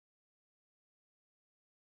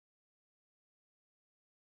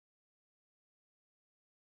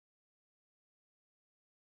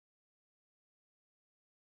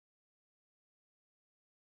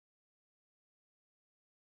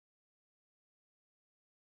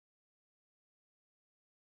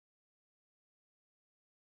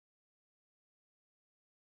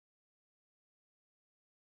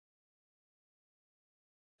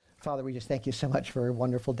Father, we just thank you so much for a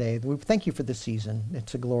wonderful day. We thank you for this season.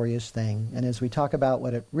 It's a glorious thing. And as we talk about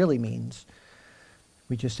what it really means,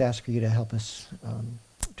 we just ask for you to help us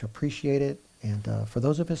to appreciate it. And for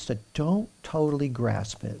those of us that don't totally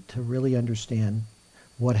grasp it, to really understand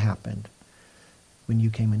what happened when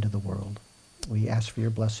you came into the world. We ask for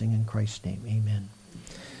your blessing in Christ's name. Amen.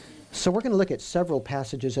 So we're going to look at several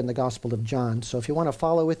passages in the Gospel of John. So if you want to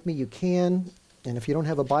follow with me, you can. And if you don't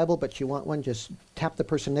have a Bible but you want one, just tap the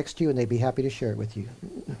person next to you and they'd be happy to share it with you.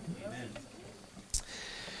 Amen.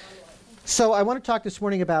 So I want to talk this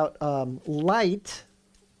morning about light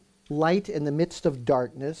in the midst of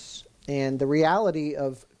darkness, and the reality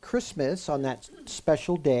of Christmas on that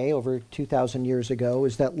special day over 2,000 years ago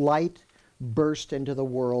is that light burst into the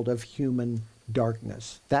world of human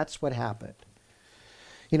darkness. That's what happened.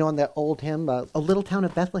 You know, in that old hymn, A Little Town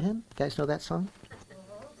of Bethlehem, you guys know that song?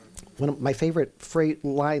 One of my favorite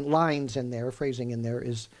lines in there, phrasing in there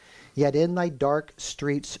is, "Yet in thy dark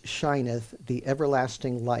streets shineth the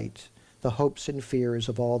everlasting light. The hopes and fears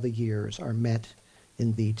of all the years are met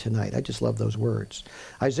in thee tonight." I just love those words.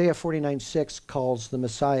 Isaiah 49:6 calls the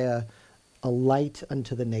Messiah a light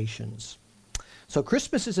unto the nations. So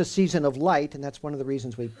Christmas is a season of light, and that's one of the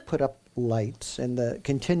reasons we put up lights. And the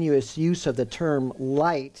continuous use of the term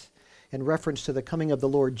light in reference to the coming of the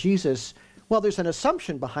Lord Jesus, well, there's an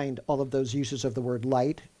assumption behind all of those uses of the word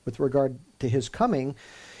light with regard to his coming.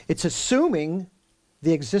 It's assuming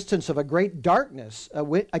the existence of a great darkness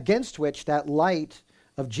against which that light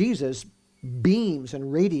of Jesus beams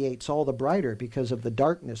and radiates all the brighter because of the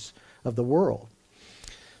darkness of the world.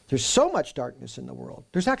 There's so much darkness in the world.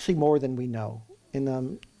 There's actually more than we know.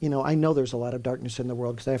 And, I know there's a lot of darkness in the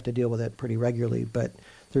world because I have to deal with it pretty regularly, but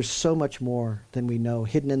there's so much more than we know,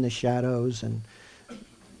 hidden in the shadows, and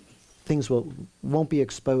things won't be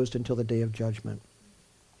exposed until the day of judgment.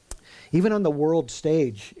 Even on the world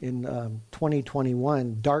stage in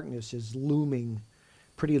 2021, darkness is looming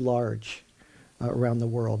pretty large around the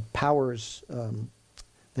world. Powers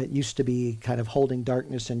that used to be kind of holding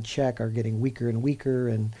darkness in check are getting weaker and weaker,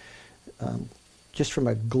 and just from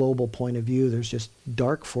a global point of view, there's just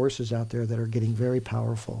dark forces out there that are getting very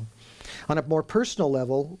powerful. On a more personal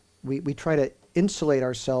level, we try to insulate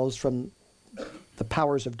ourselves from the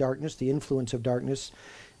powers of darkness, the influence of darkness,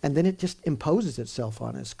 and then it just imposes itself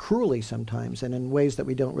on us, cruelly sometimes, and in ways that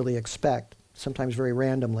we don't really expect, sometimes very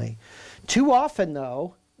randomly. Too often,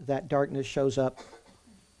 though, that darkness shows up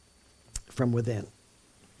from within.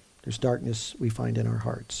 There's darkness we find in our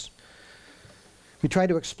hearts. We try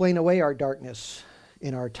to explain away our darkness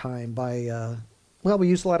in our time by, we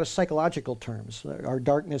use a lot of psychological terms. Our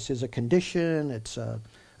darkness is a condition, it's a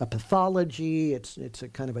pathology, it's a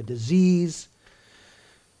kind of a disease.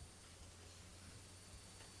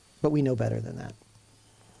 But we know better than that.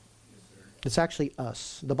 It's actually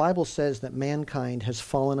us. The Bible says that mankind has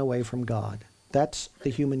fallen away from God. That's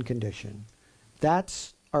the human condition.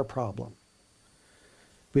 That's our problem.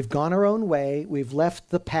 We've gone our own way. We've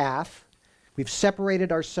left the path. We've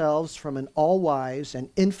separated ourselves from an all-wise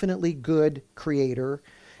and infinitely good creator.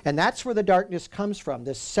 And that's where the darkness comes from,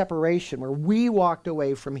 this separation, where we walked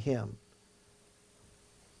away from him.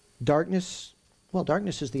 Darkness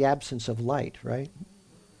is the absence of light, right?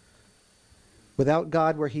 Without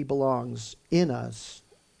God where he belongs in us,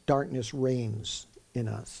 darkness reigns in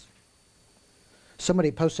us. Somebody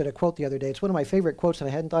posted a quote the other day. It's one of my favorite quotes, and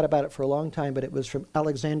I hadn't thought about it for a long time, but it was from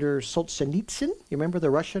Alexander Solzhenitsyn. You remember the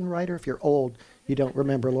Russian writer? If you're old, you don't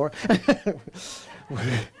remember, Laura.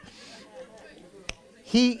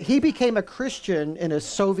 He became a Christian in a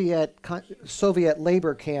Soviet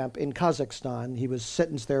labor camp in Kazakhstan. He was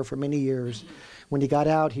sentenced there for many years. When he got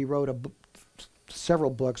out, he wrote several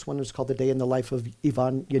books. One was called The Day in the Life of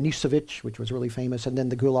Ivan Yanisovich, which was really famous, and then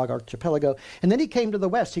The Gulag Archipelago. And then he came to the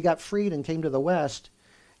West. He got freed and came to the West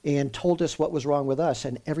and told us what was wrong with us.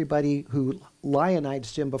 And everybody who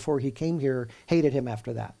lionized him before he came here hated him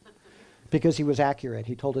after that because he was accurate.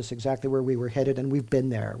 He told us exactly where we were headed, and we've been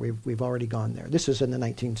there. We've already gone there. This is in the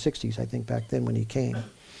 1960s, I think, back then when he came.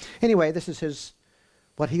 Anyway, this is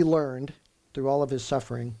what he learned through all of his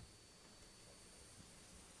suffering.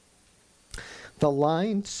 The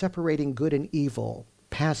line separating good and evil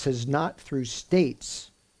passes not through states,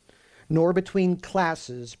 nor between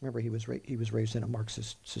classes. Remember, he was raised in a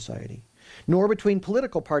Marxist society. Nor between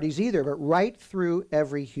political parties either, but right through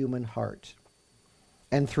every human heart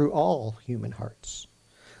and through all human hearts.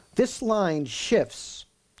 This line shifts.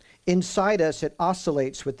 Inside us, it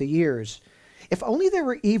oscillates with the years. If only there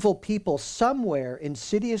were evil people somewhere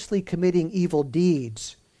insidiously committing evil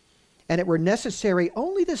deeds, and it were necessary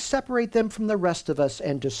only to separate them from the rest of us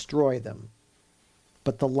and destroy them.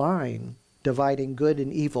 But the line dividing good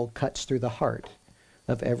and evil cuts through the heart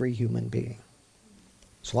of every human being.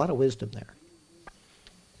 There's a lot of wisdom there.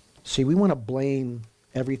 See, we want to blame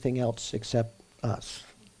everything else except us.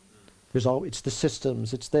 It's the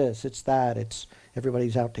systems, it's this, it's that, it's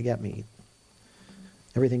everybody's out to get me.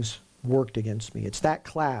 Everything's worked against me. It's that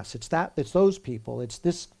class, it's those people, it's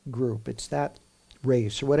this group, it's that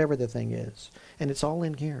race, or whatever the thing is. And it's all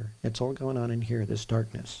in here. It's all going on in here, this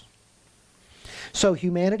darkness. So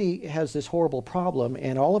humanity has this horrible problem,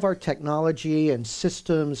 and all of our technology and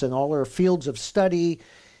systems and all our fields of study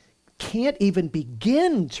can't even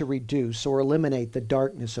begin to reduce or eliminate the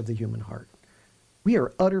darkness of the human heart. We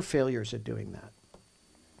are utter failures at doing that.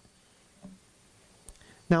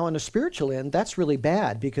 Now, on the spiritual end, that's really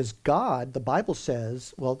bad because God, the Bible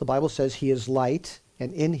says he is light,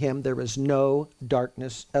 and in him there is no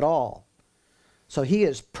darkness at all. So he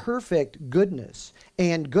is perfect goodness,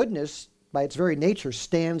 and goodness, by its very nature,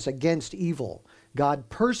 stands against evil. God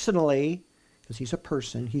personally, because he's a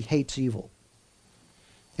person, he hates evil.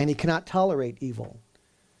 And he cannot tolerate evil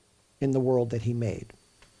in the world that he made.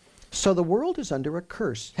 So the world is under a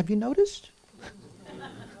curse. Have you noticed?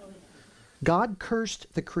 God cursed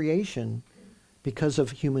the creation because of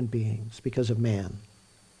human beings, because of man.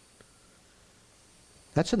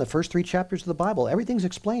 That's in the first 3 chapters of the Bible. Everything's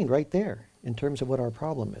explained right there in terms of what our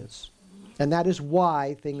problem is. And that is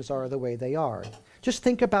why things are the way they are. Just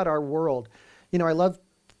think about our world. You know, I love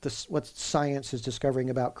what science is discovering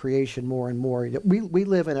about creation more and more. We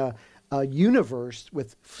live in a universe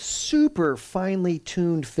with super finely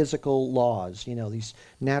tuned physical laws, these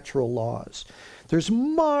natural laws. There's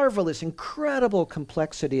marvelous, incredible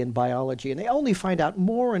complexity in biology, and they only find out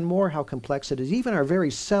more and more how complex it is. Even our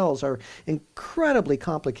very cells are incredibly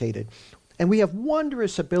complicated. And we have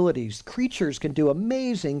wondrous abilities. Creatures can do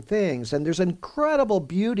amazing things. And there's incredible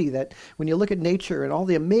beauty that when you look at nature and all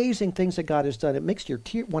the amazing things that God has done, it makes you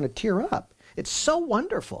want to tear up. It's so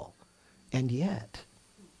wonderful. And yet,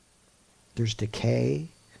 there's decay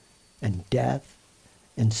and death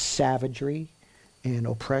and savagery and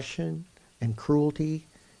oppression and cruelty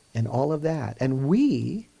and all of that. And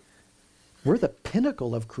we're the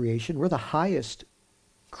pinnacle of creation. We're the highest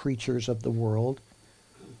creatures of the world.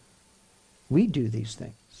 We do these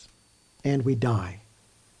things, and we die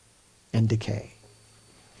and decay.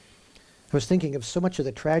 I was thinking of so much of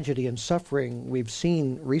the tragedy and suffering we've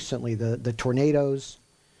seen recently, the tornadoes,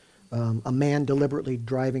 a man deliberately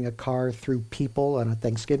driving a car through people on a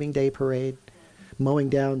Thanksgiving Day parade, mowing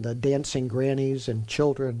down the dancing grannies and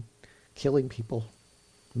children, killing people,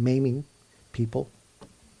 maiming people.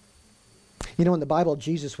 In the Bible,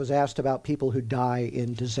 Jesus was asked about people who die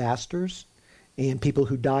in disasters and people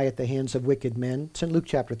who die at the hands of wicked men. It's in Luke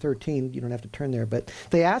chapter 13. You don't have to turn there. But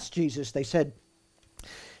they asked Jesus, they said,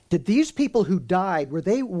 did these people who died, were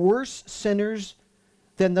they worse sinners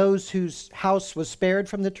than those whose house was spared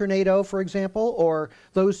from the tornado, for example? Or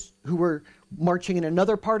those who were marching in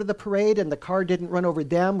another part of the parade and the car didn't run over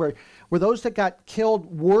them? Were those that got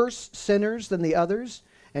killed worse sinners than the others?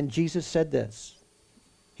 And Jesus said this.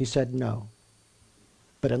 He said, no.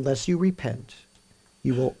 But unless you repent,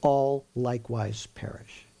 you will all likewise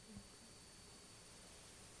perish.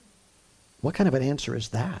 What kind of an answer is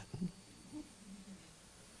that?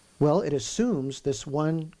 Well, it assumes this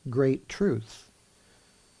one great truth,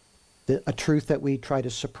 a truth that we try to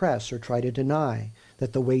suppress or try to deny,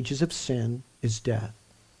 that the wages of sin is death.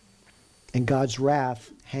 And God's wrath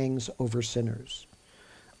hangs over sinners.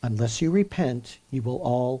 Unless you repent, you will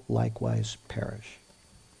all likewise perish.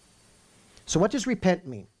 So what does repent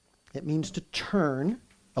mean? It means to turn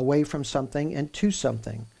away from something and to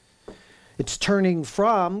something. It's turning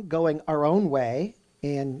from going our own way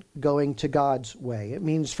and going to God's way. It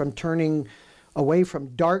means from turning away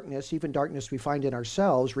from darkness, even darkness we find in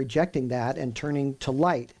ourselves, rejecting that and turning to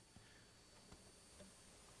light.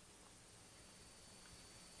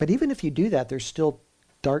 But even if you do that, there's still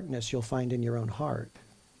darkness you'll find in your own heart.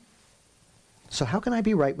 So how can I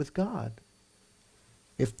be right with God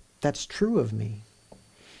if that's true of me?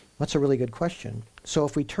 That's a really good question. So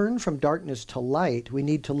if we turn from darkness to light, we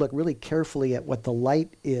need to look really carefully at what the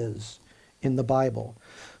light is in the Bible.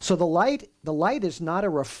 So the light is not a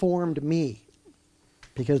reformed me,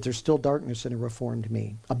 because there's still darkness in a reformed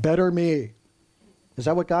me. A better me. Is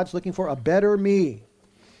that what God's looking for? A better me.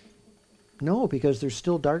 No, because there's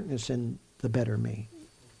still darkness in the better me.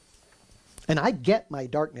 And I get my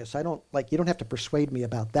darkness. You don't have to persuade me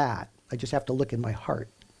about that. I just have to look in my heart.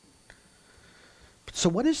 So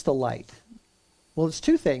what is the light? Well, it's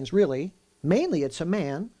two things, really. Mainly, it's a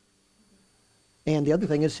man. And the other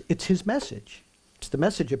thing is, it's his message. It's the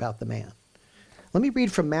message about the man. Let me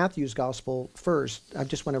read from Matthew's gospel first. I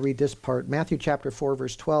just want to read this part. Matthew chapter 4,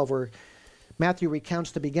 verse 12, where Matthew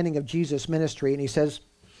recounts the beginning of Jesus' ministry, and he says,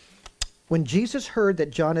 "When Jesus heard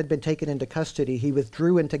that John had been taken into custody, he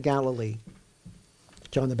withdrew into Galilee."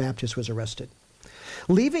 John the Baptist was arrested.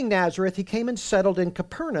 "Leaving Nazareth, he came and settled in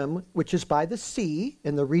Capernaum, which is by the sea,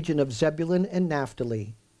 in the region of Zebulun and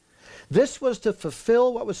Naphtali. This was to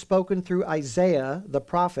fulfill what was spoken through Isaiah the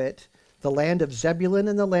prophet, the land of Zebulun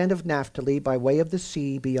and the land of Naphtali by way of the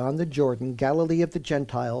sea beyond the Jordan, Galilee of the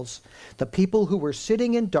Gentiles. The people who were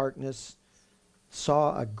sitting in darkness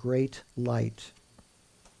saw a great light.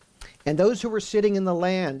 And those who were sitting in the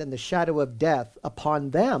land and the shadow of death,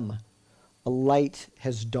 upon them a light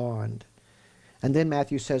has dawned." And then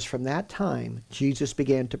Matthew says, "From that time Jesus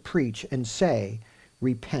began to preach and say,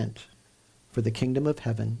 'Repent, for the kingdom of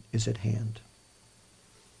heaven is at hand.'"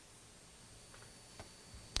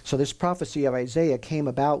 So this prophecy of Isaiah came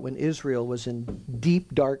about when Israel was in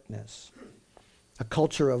deep darkness, a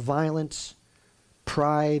culture of violence,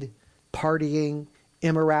 pride, partying,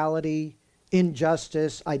 immorality,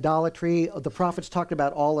 injustice, idolatry. The prophets talked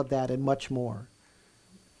about all of that and much more.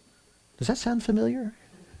 Does that sound familiar?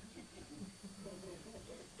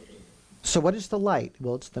 So what is the light?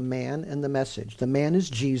 Well, it's the man and the message. The man is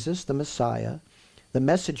Jesus, the Messiah. The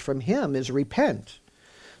message from him is repent.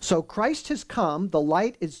 So Christ has come, the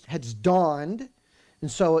light has dawned, and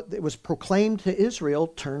so it was proclaimed to Israel,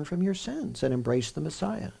 turn from your sins and embrace the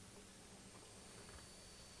Messiah.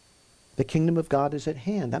 The kingdom of God is at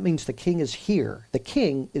hand. That means the king is here. The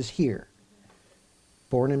king is here,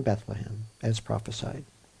 born in Bethlehem, as prophesied.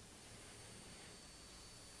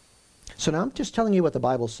 So now I'm just telling you what the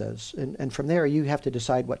Bible says, and from there you have to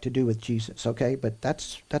decide what to do with Jesus, okay? But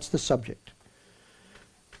that's the subject.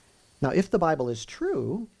 Now, if the Bible is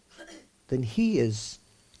true, then he is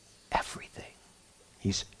everything.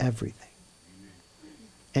 He's everything.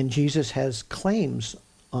 And Jesus has claims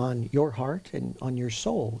on your heart and on your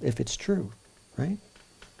soul, if it's true, right?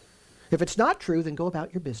 If it's not true, then go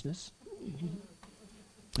about your business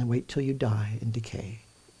and wait till you die and decay.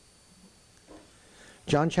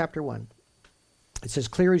 John chapter 1. It's as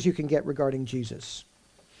clear as you can get regarding Jesus.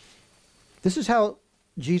 This is how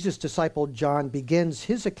Jesus' disciple John begins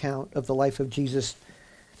his account of the life of Jesus,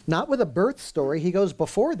 not with a birth story. He goes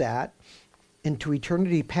before that into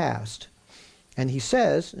eternity past. And he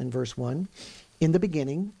says in verse 1, "In the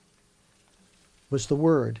beginning was the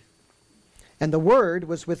Word, and the Word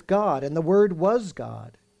was with God, and the Word was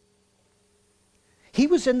God." He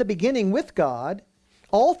was in the beginning with God.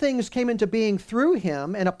 All things came into being through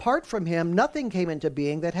him, and apart from him, nothing came into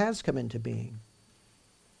being that has come into being.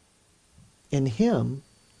 In him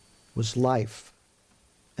was life,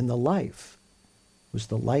 and the life was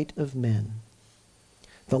the light of men.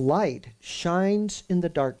 The light shines in the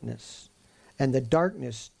darkness, and the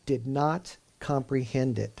darkness did not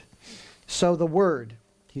comprehend it. So the Word,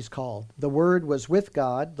 he's called. The Word was with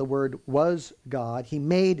God. The Word was God. He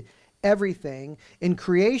made everything. In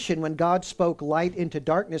creation, when God spoke light into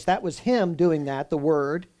darkness, that was him doing that, the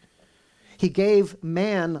Word. He gave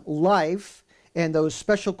man life and those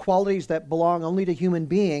special qualities that belong only to human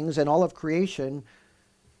beings and all of creation,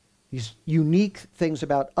 these unique things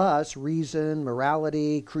about us, reason,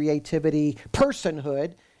 morality, creativity,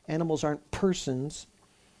 personhood. Animals aren't persons,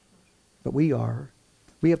 but we are.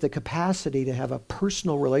 We have the capacity to have a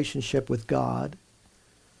personal relationship with God.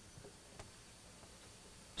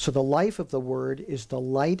 So the life of the Word is the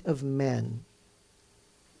light of men.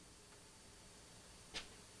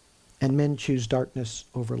 And men choose darkness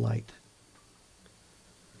over light.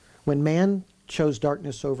 When man chose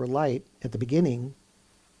darkness over light at the beginning,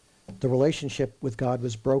 the relationship with God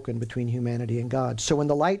was broken between humanity and God. So when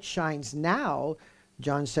the light shines now,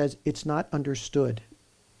 John says it's not understood.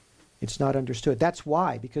 It's not understood. That's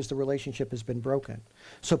why, because the relationship has been broken.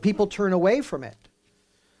 So people turn away from it.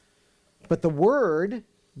 But the Word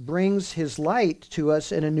brings his light to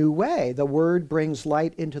us in a new way. The Word brings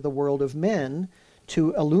light into the world of men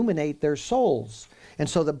to illuminate their souls. And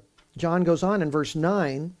so John goes on in verse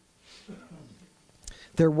 9,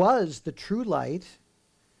 "There was the true light,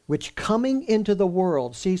 which coming into the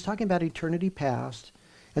world," see, he's talking about eternity past,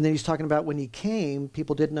 and then he's talking about when he came,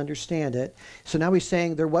 people didn't understand it. So now he's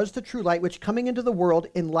saying, "There was the true light, which coming into the world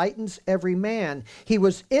enlightens every man. He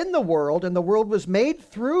was in the world, and the world was made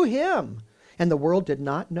through him, and the world did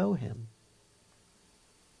not know him.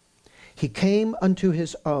 He came unto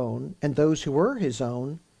his own, and those who were his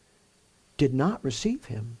own did not receive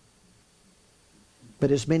him.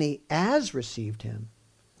 But as many as received him,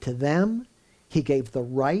 to them he gave the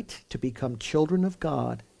right to become children of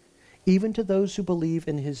God, even to those who believe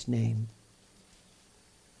in his name,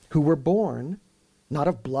 who were born not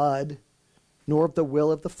of blood, nor of the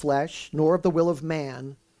will of the flesh, nor of the will of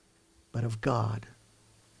man, but of God.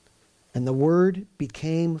 And the Word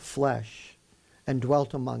became flesh and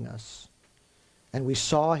dwelt among us. And we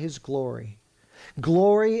saw his glory,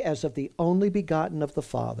 glory as of the only begotten of the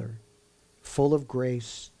Father, full of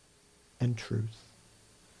grace and truth.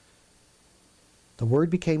 The Word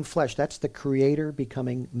became flesh. That's the Creator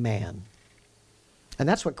becoming man. And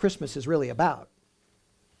that's what Christmas is really about.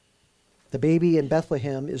 The baby in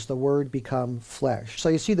Bethlehem is the Word become flesh. So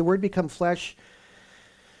you see, the Word become flesh,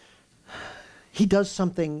 he does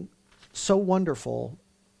something so wonderful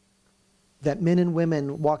that men and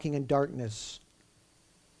women walking in darkness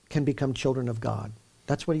can become children of God.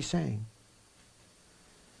 That's what he's saying.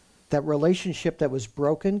 That relationship that was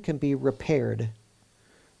broken can be repaired,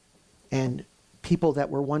 and people that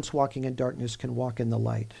were once walking in darkness can walk in the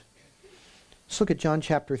light. Let's look at John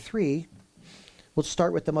chapter 3. We'll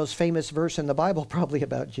start with the most famous verse in the Bible probably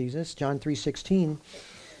about Jesus, John 3:16.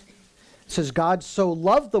 It says, God so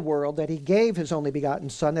loved the world that he gave his only begotten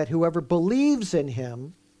Son, that whoever believes in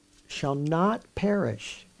him shall not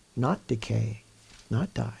perish, not decay,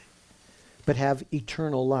 not die, but have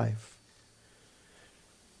eternal life.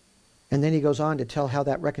 And then he goes on to tell how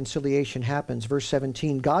that reconciliation happens. Verse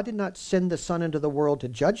 17, God did not send the Son into the world to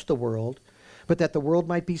judge the world, but that the world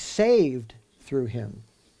might be saved through him.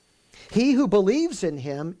 He who believes in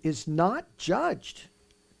him is not judged.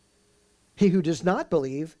 He who does not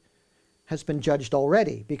believe has been judged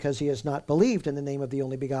already, because he has not believed in the name of the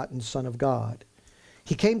only begotten Son of God.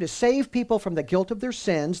 He came to save people from the guilt of their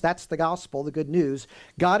sins. That's the gospel, the good news.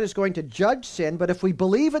 God is going to judge sin, but if we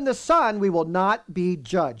believe in the Son, we will not be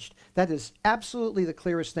judged. That is absolutely the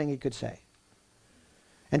clearest thing he could say.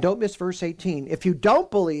 And don't miss verse 18. If you don't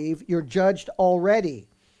believe, you're judged already,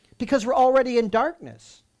 because we're already in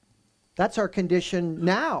darkness. That's our condition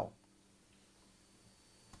now.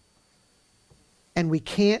 And we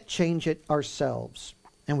can't change it ourselves.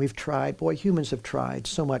 And we've tried, boy, humans have tried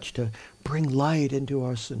so much to bring light into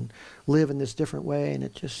us and live in this different way, and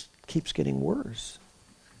it just keeps getting worse.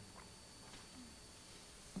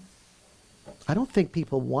 I don't think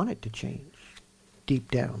people want it to change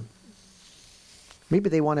deep down. Maybe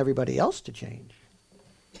they want everybody else to change,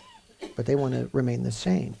 but they want to remain the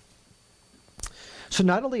same. So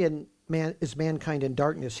not only is mankind in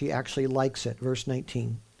darkness, he actually likes it. Verse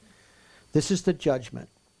 19. This is the judgment.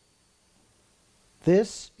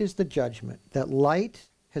 This is the judgment, that light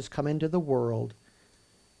has come into the world,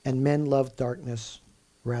 and men love darkness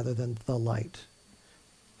rather than the light,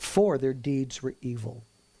 for their deeds were evil.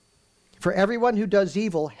 For everyone who does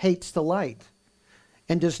evil hates the light,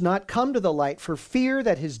 and does not come to the light for fear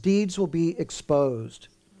that his deeds will be exposed.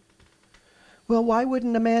 Well, why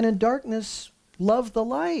wouldn't a man in darkness love the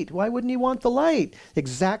light? Why wouldn't he want the light?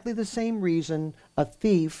 Exactly the same reason a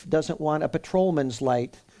thief doesn't want a patrolman's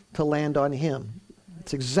light to land on him.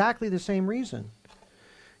 It's exactly the same reason.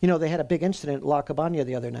 You know, they had a big incident at La Cabana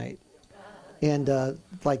the other night. And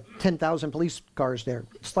like 10,000 police cars there.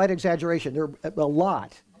 Slight exaggeration. There are a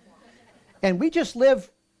lot. And we just live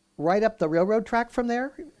right up the railroad track from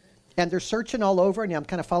there. And they're searching all over, and I'm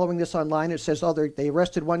kind of following this online. It says, oh, they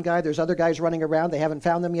arrested one guy. There's other guys running around. They haven't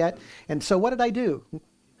found them yet. And so what did I do?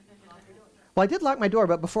 Well, I did lock my door,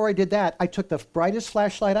 but before I did that, I took the brightest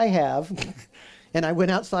flashlight I have, and I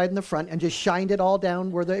went outside in the front and just shined it all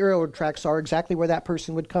down where the railroad tracks are, exactly where that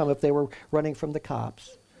person would come if they were running from the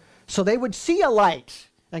cops. So they would see a light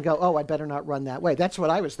and go, oh, I'd better not run that way. That's what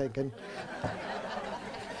I was thinking.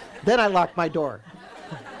 Then I locked my door.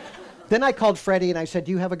 Then I called Freddie and I said,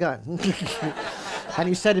 do you have a gun? And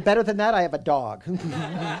he said, better than that, I have a dog.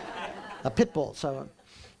 A pit bull. So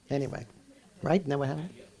anyway, right? Isn't that what happened?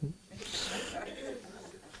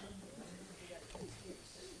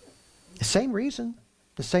 The same reason.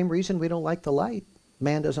 The same reason we don't like the light.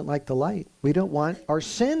 Man doesn't like the light. We don't want our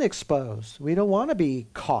sin exposed. We don't want to be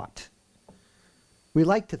caught. We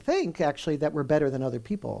like to think, actually, that we're better than other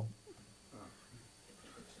people.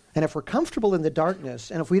 And if we're comfortable in the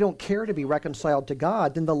darkness, and if we don't care to be reconciled to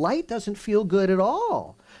God, then the light doesn't feel good at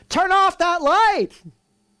all. Turn off that light!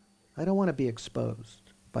 I don't want to be exposed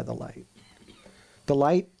by the light. The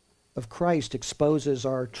light of Christ exposes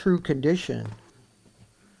our true condition.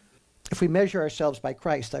 If we measure ourselves by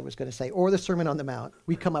Christ, I was going to say, or the Sermon on the Mount,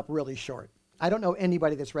 we come up really short. I don't know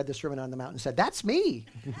anybody that's read the Sermon on the Mount and said, that's me.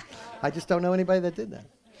 I just don't know anybody that did that.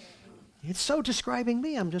 It's so describing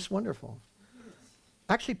me. I'm just wonderful.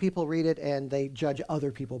 Actually, people read it and they judge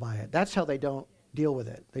other people by it. That's how they don't deal with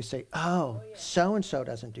it. They say, oh, so-and-so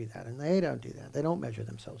doesn't do that, and they don't do that. They don't measure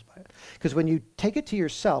themselves by it. Because when you take it to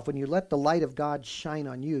yourself, when you let the light of God shine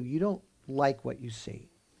on you, you don't like what you see.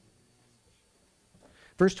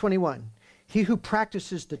 Verse 21, he who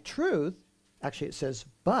practices the truth, actually it says,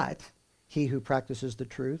 but he who practices the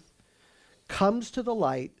truth comes to the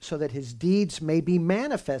light so that his deeds may be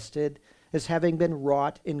manifested as having been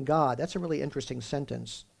wrought in God. That's a really interesting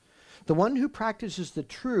sentence. The one who practices the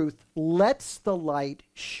truth lets the light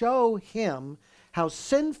show him how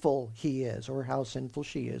sinful he is, or how sinful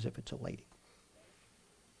she is if it's a lady.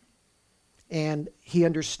 And he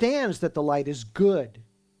understands that the light is good.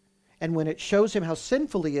 And when it shows him how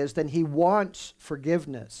sinful he is, then he wants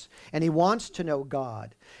forgiveness. And he wants to know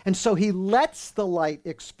God. And so he lets the light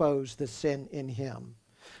expose the sin in him.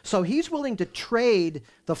 So he's willing to trade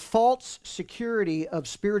the false security of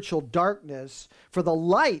spiritual darkness for the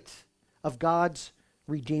light of God's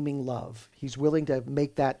redeeming love. He's willing to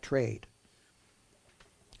make that trade.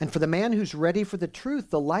 And for the man who's ready for the truth,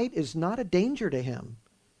 the light is not a danger to him.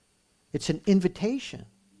 It's an invitation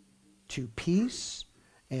to peace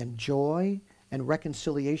and joy and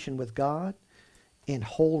reconciliation with God and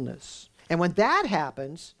wholeness. And when that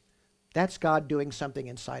happens, that's God doing something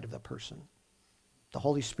inside of the person. The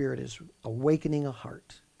Holy Spirit is awakening a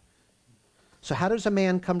heart. So how does a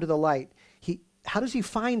man come to the light? How does he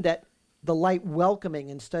find that the light welcoming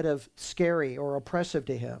instead of scary or oppressive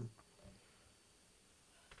to him?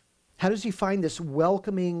 How does he find this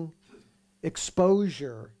welcoming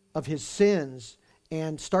exposure of his sins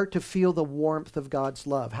and start to feel the warmth of God's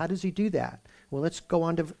love? How does he do that? Well, let's go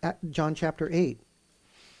on to John chapter 8.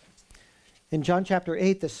 In John chapter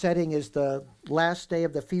 8, the setting is the last day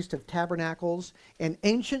of the Feast of Tabernacles, and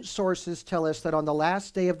ancient sources tell us that on the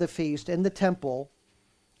last day of the feast in the temple,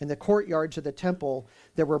 in the courtyards of the temple,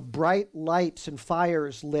 there were bright lights and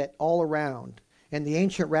fires lit all around. And the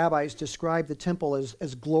ancient rabbis described the temple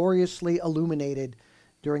as gloriously illuminated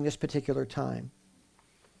during this particular time.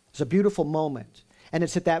 It's a beautiful moment. And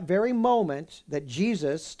it's at that very moment that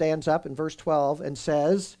Jesus stands up in verse 12 and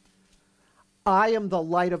says, I am the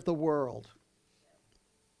light of the world.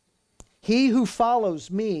 He who follows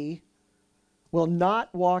me will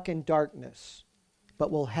not walk in darkness,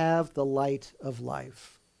 but will have the light of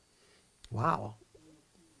life. Wow.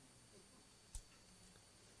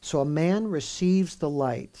 So a man receives the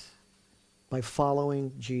light by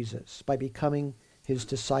following Jesus, by becoming his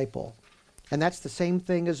disciple. And that's the same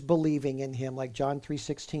thing as believing in him, like John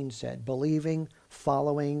 3:16 said. Believing,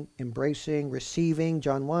 following, embracing, receiving.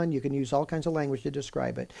 John 1, you can use all kinds of language to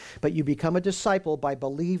describe it. But you become a disciple by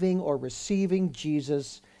believing or receiving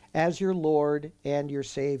Jesus as your Lord and your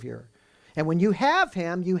Savior. And when you have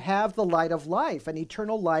him, you have the light of life, and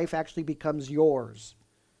eternal life actually becomes yours.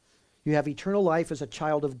 You have eternal life as a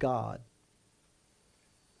child of God.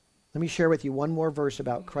 Let me share with you one more verse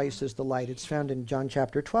about Christ as the light. It's found in John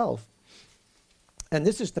chapter 12. And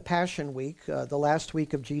this is the Passion Week, the last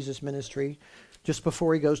week of Jesus' ministry, just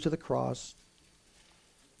before he goes to the cross.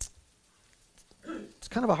 It's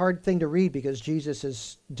kind of a hard thing to read because Jesus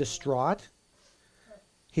is distraught.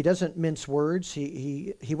 He doesn't mince words.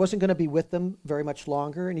 He wasn't going to be with them very much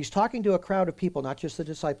longer. And he's talking to a crowd of people, not just the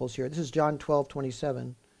disciples here. This is John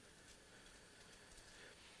 12:27.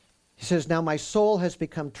 He says, now my soul has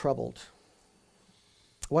become troubled.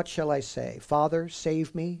 What shall I say? Father,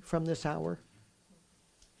 save me from this hour.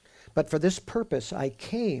 But for this purpose I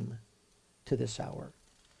came to this hour.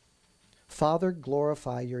 Father,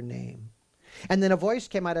 glorify your name. And then a voice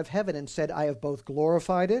came out of heaven and said, I have both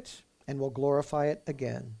glorified it and will glorify it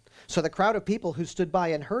again. So the crowd of people who stood by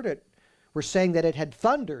and heard it were saying that it had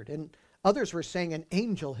thundered, and others were saying an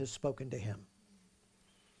angel has spoken to him.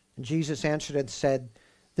 And Jesus answered and said,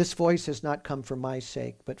 this voice has not come for my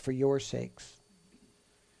sake, but for your sakes.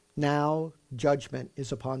 Now judgment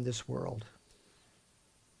is upon this world.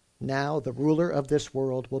 Now the ruler of this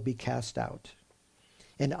world will be cast out.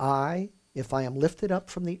 And I, if I am lifted up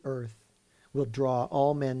from the earth, will draw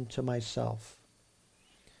all men to myself.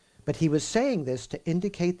 But he was saying this to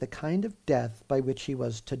indicate the kind of death by which he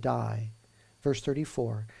was to die. Verse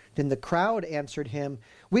 34, then the crowd answered him,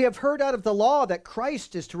 we have heard out of the law that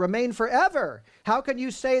Christ is to remain forever. How can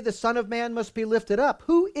you say the Son of Man must be lifted up?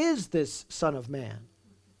 Who is this Son of Man?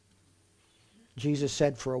 Jesus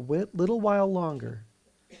said, for a little while longer,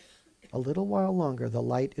 the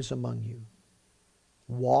light is among you.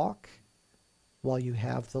 Walk while you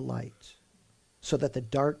have the light, so that the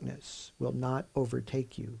darkness will not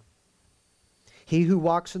overtake you. He who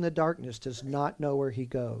walks in the darkness does not know where he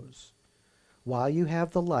goes. While you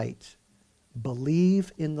have the light,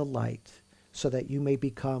 believe in the light, so that you may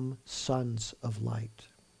become sons of light.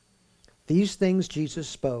 These things Jesus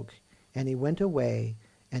spoke, and he went away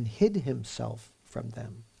and hid himself from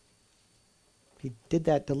them. He did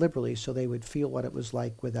that deliberately so they would feel what it was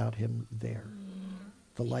like without him there,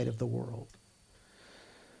 the light of the world.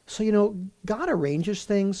 So, God arranges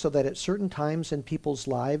things so that at certain times in people's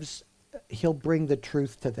lives, he'll bring the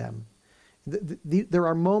truth to them. There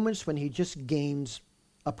are moments when he just gains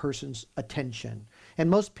a person's attention. And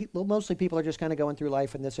mostly people are just kind of going through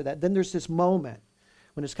life and this or that. Then there's this moment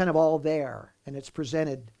when it's kind of all there and it's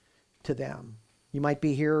presented to them. You might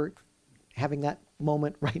be here having that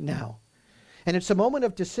moment right now. And it's a moment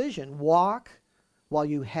of decision. Walk while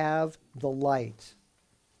you have the light.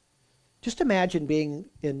 Just imagine being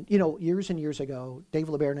in, years and years ago, Dave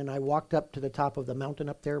LeBaron and I walked up to the top of the mountain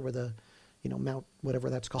up there where the, Mount, whatever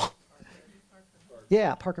that's called.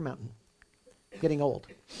 Yeah, Parker Mountain. Getting old.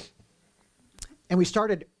 And we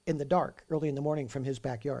started in the dark, early in the morning from his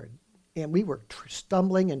backyard. And we were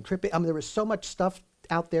stumbling and tripping. There was so much stuff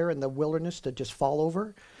out there in the wilderness to just fall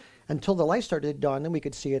over until the light started to dawn, then we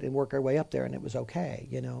could see it and work our way up there, and it was okay,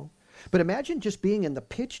 But imagine just being in the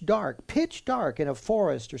pitch dark in a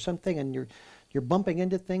forest or something, and you're bumping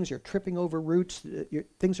into things, you're tripping over roots,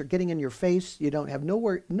 things are getting in your face, you don't have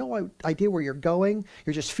no idea where you're going,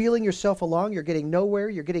 you're just feeling yourself along, you're getting nowhere,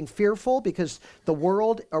 you're getting fearful because the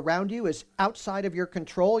world around you is outside of your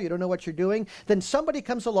control, you don't know what you're doing. Then somebody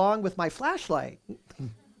comes along with my flashlight,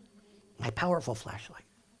 my powerful flashlight,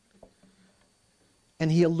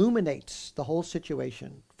 and he illuminates the whole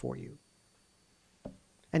situation for you.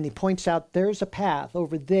 And he points out, there's a path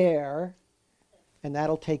over there, and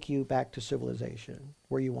that'll take you back to civilization,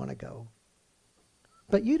 where you want to go.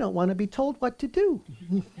 But you don't want to be told what to do.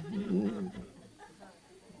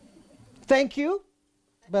 Thank you,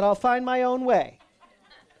 but I'll find my own way.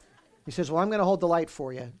 He says, well, I'm going to hold the light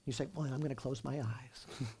for you. You say, well, I'm going to close my eyes.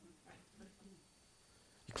 You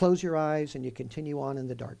close your eyes and you continue on in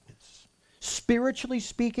the darkness. Spiritually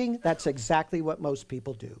speaking, that's exactly what most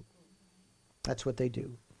people do. That's what they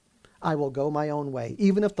do. I will go my own way,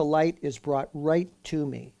 even if the light is brought right to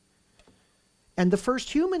me. And the first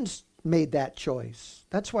humans made that choice.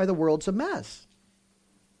 That's why the world's a mess.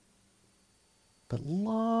 But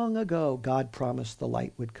long ago, God promised the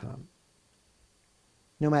light would come.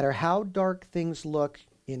 No matter how dark things look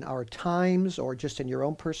in our times or just in your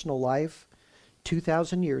own personal life,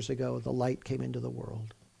 2,000 years ago, the light came into the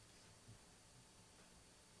world.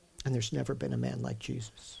 And there's never been a man like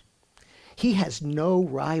Jesus. He has no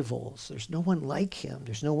rivals. There's no one like him.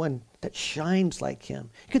 There's no one that shines like him.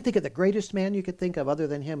 You can think of the greatest man you could think of other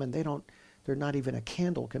than him, and they're not even a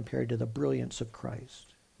candle compared to the brilliance of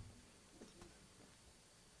Christ.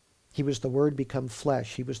 He was the Word become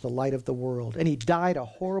flesh. He was the light of the world. And he died a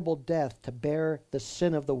horrible death to bear the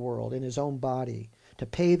sin of the world in his own body, to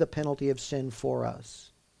pay the penalty of sin for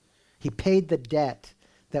us. He paid the debt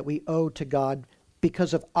that we owe to God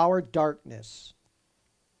because of our darkness,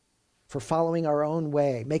 for following our own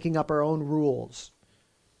way, making up our own rules,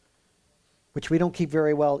 which we don't keep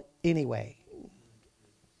very well anyway.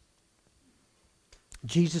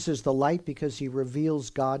 Jesus is the light because he reveals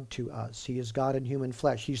God to us. He is God in human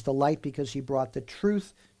flesh. He's the light because he brought the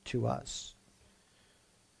truth to us.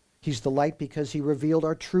 He's the light because he revealed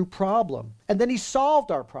our true problem. And then he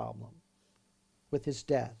solved our problem with his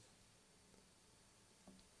death.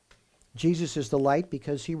 Jesus is the light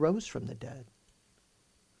because he rose from the dead,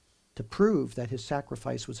 to prove that his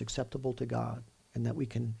sacrifice was acceptable to God and that we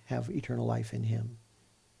can have eternal life in him.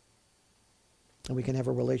 And we can have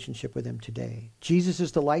a relationship with him today. Jesus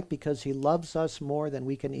is the light because he loves us more than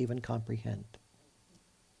we can even comprehend.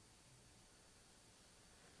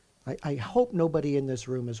 I hope nobody in this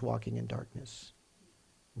room is walking in darkness.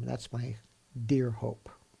 That's my dear hope.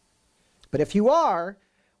 But if you are,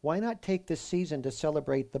 why not take this season to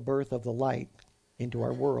celebrate the birth of the light into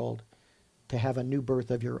our world, to have a new birth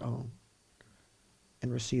of your own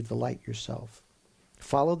and receive the light yourself?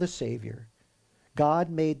 Follow the Savior. God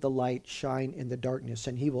made the light shine in the darkness,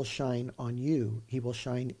 and he will shine on you. He will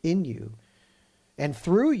shine in you and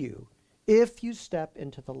through you if you step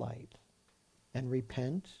into the light and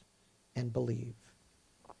repent and believe.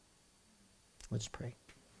 Let's pray.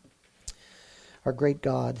 Our great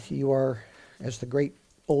God, you are, as the great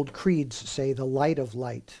old creeds say, the light of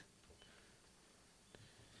light.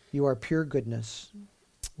 You are pure goodness.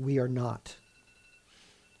 We are not.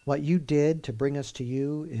 What you did to bring us to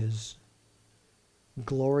you is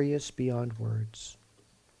glorious beyond words.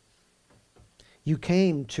 You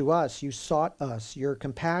came to us. You sought us. Your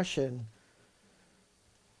compassion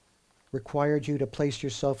required you to place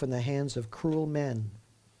yourself in the hands of cruel men.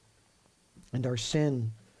 And our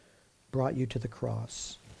sin brought you to the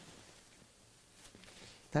cross.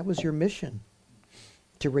 That was your mission,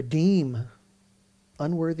 to redeem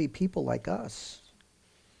unworthy people like us.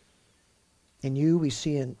 In you we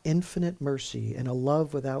see an infinite mercy and a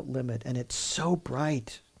love without limit, and it's so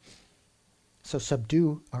bright So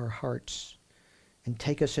subdue our hearts and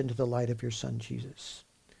take us into the light of your Son, Jesus,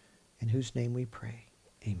 in whose name we pray.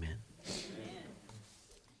 Amen.